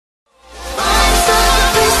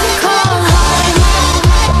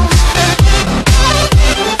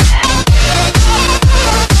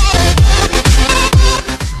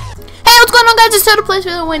Total Place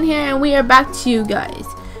for the win here, and we are back to you guys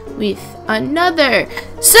with another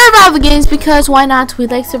survival games, because why not? We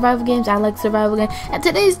like survival games, I like survival games, and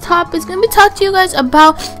today's topic is going to be talking to you guys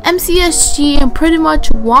about MCSG and pretty much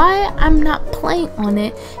why I'm not playing on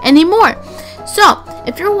it anymore. So,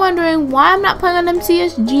 if you're wondering why I'm not playing on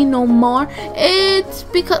MCSG no more, it's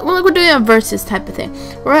because, well, we're doing a versus type of thing,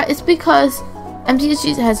 right? It's because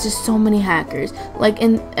MCSG has just so many hackers. Like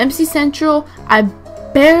in MC Central, I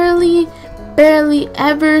barely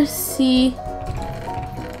ever see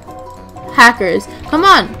hackers. Come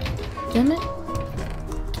on, damn it.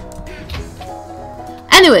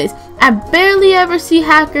 Anyways, I barely ever see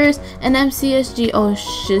hackers in MCSG. Oh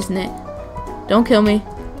shiznit, don't kill me.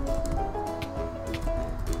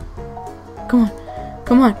 Come on,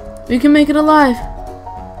 come on, we can make it alive.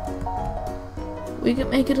 We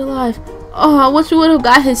can make it alive. Oh, I wish we would have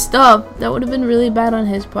got his stuff. That would have been really bad on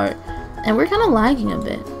his part. And we're kind of lagging a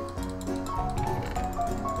bit.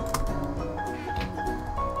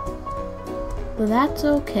 But that's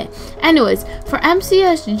okay. Anyways, for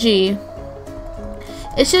MCSG,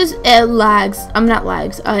 it's just, it lags. I'm not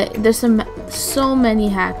lags. There's so many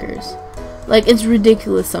hackers. Like, it's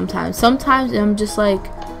ridiculous sometimes. Sometimes I'm just like,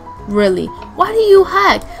 really? Why do you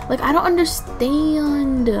hack? Like, I don't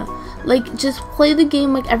understand. Like, just play the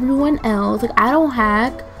game like everyone else. Like, I don't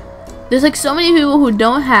hack. There's like so many people who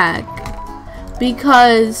don't hack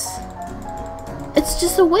because it's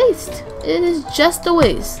just a waste. It is just a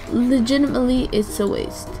waste. Legitimately, it's a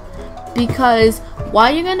waste. Because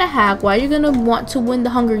why you're gonna hack, why you're gonna want to win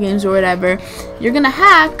the Hunger Games or whatever, you're gonna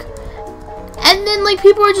hack, and then like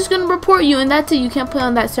people are just gonna report you, and that's it. You can't play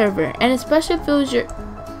on that server. And especially if it was your...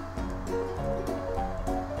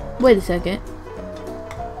 Wait a second.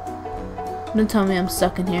 Don't tell me I'm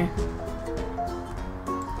stuck in here.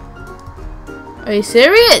 Are you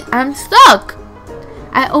serious? I'm stuck.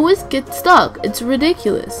 I always get stuck. It's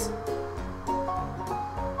ridiculous.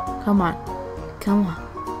 Come on. Come on.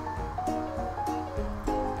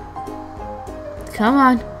 Come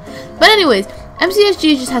on. But anyways,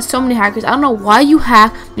 MCSG just has so many hackers. I don't know why you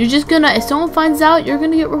hack. You're just gonna, if someone finds out, you're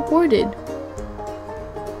gonna get reported.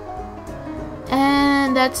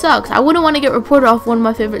 And that sucks. I wouldn't want to get reported off one of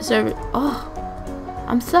my favorite servers. Oh,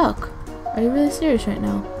 I'm stuck. Are you really serious right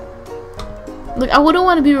now? Like, I wouldn't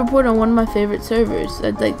want to be reported on one of my favorite servers.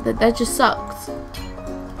 That just sucks.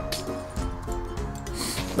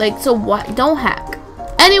 Like, so what? Don't hack.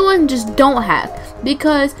 Anyone, just don't hack,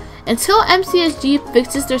 because until MCSG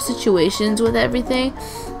fixes their situations with everything,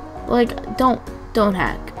 like, don't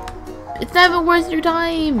hack. It's not even worth your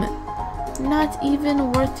time. Not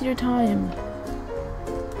even worth your time.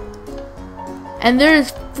 And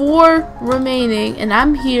there's 4 remaining, and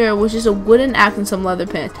I'm here with just a wooden axe and some leather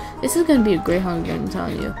pants. This is gonna be a great Hunger Game, I'm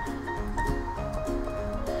telling you.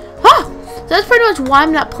 Ah! So that's pretty much why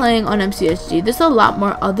I'm not playing on MCSG. There's a lot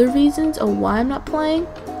more other reasons of why I'm not playing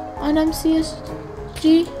on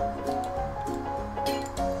MCSG.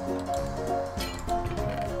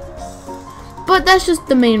 But that's just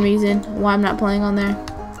the main reason why I'm not playing on there.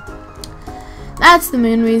 That's the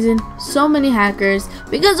main reason. So many hackers,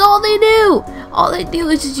 because all they do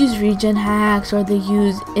is just use regen hacks, or they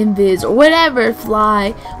use invis, or whatever,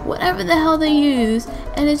 fly, whatever the hell they use,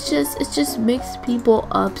 and it just makes people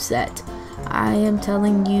upset. I am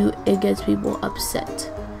telling you, it gets people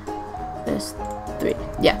upset. There's 3.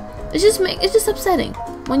 Yeah, it's just upsetting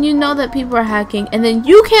when you know that people are hacking, and then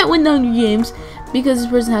you can't win the Hunger Games because this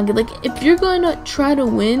person hacking. Like, if you're going to try to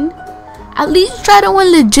win, at least try to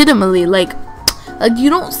win legitimately. Like, you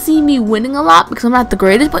don't see me winning a lot because I'm not the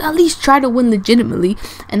greatest, but at least try to win legitimately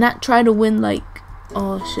and not try to win like,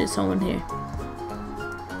 oh shit, someone here.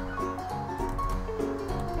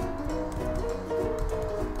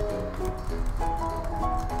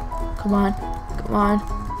 Come on, come on,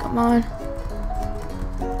 come on.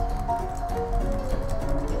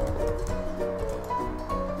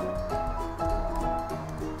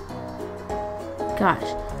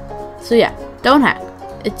 Gosh. So yeah, don't hack.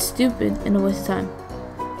 It's stupid and a waste of time.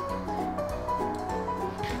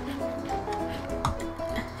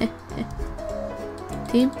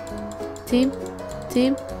 Team. Please,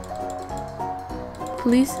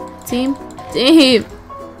 team.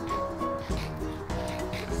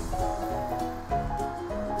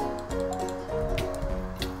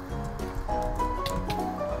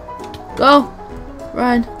 Go,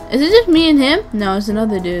 run. Is it just me and him? No, it's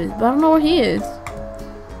another dude, but I don't know where he is.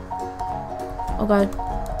 Oh god.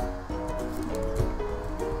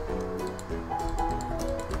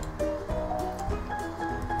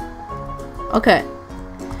 Okay.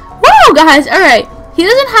 Whoa, guys! Alright. He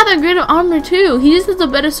doesn't have that great of armor, too. He just has a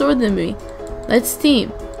better sword than me. Let's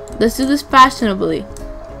team. Let's do this fashionably.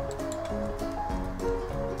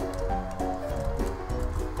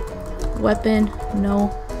 Weapon,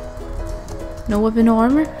 no. No weapon, no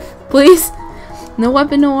armor? Please? No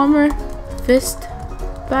weapon, no armor? Fist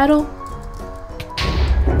battle?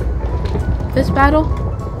 Fist battle?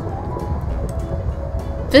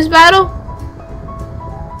 Fist battle?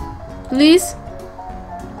 Please?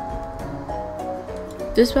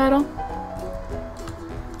 Fist battle?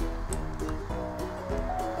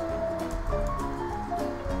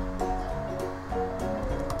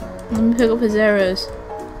 Let me pick up his arrows.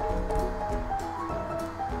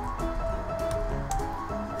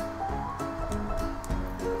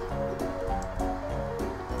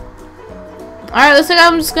 Alright, looks like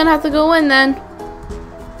I'm just gonna have to go in then.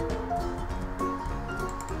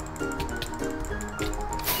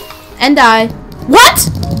 And die. What?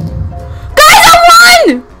 Guys, I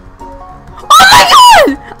won! Oh my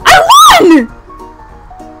god! I won!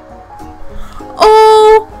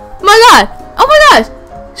 Oh my god! Oh my gosh!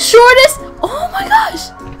 Shortest! Oh my gosh!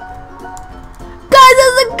 Guys,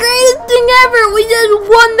 that's the greatest thing ever! We just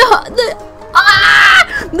won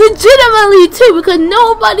legitimately too, because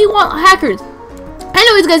nobody wants hackers.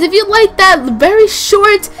 Anyways, guys, if you like that very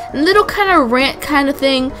short little kind of rant kind of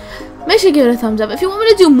thing, make sure you give it a thumbs up. If you want me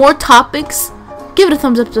to do more topics, give it a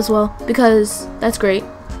thumbs up as well, because that's great.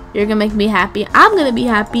 You're gonna make me happy. I'm gonna be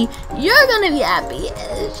happy. You're gonna be happy.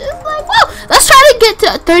 It's just like, whoa! Let's try to get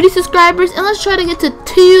to 30 subscribers, and let's try to get to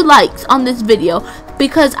 2 likes on this video,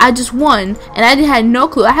 because I just won and I had no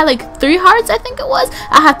clue. I had like 3 hearts, I think it was.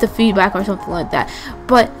 I'll have to feedback or something like that.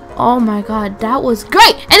 But oh my god, that was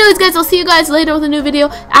great. Anyways, guys, I'll see you guys later with a new video.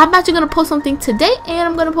 I'm actually gonna post something today, and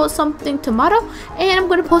I'm gonna post something tomorrow, and I'm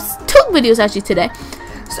gonna post 2 videos actually today.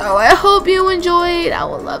 So I hope you enjoyed. I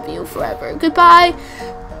will love you forever. Goodbye.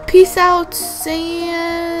 Peace out,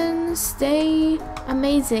 and stay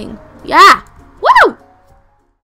amazing. Yeah.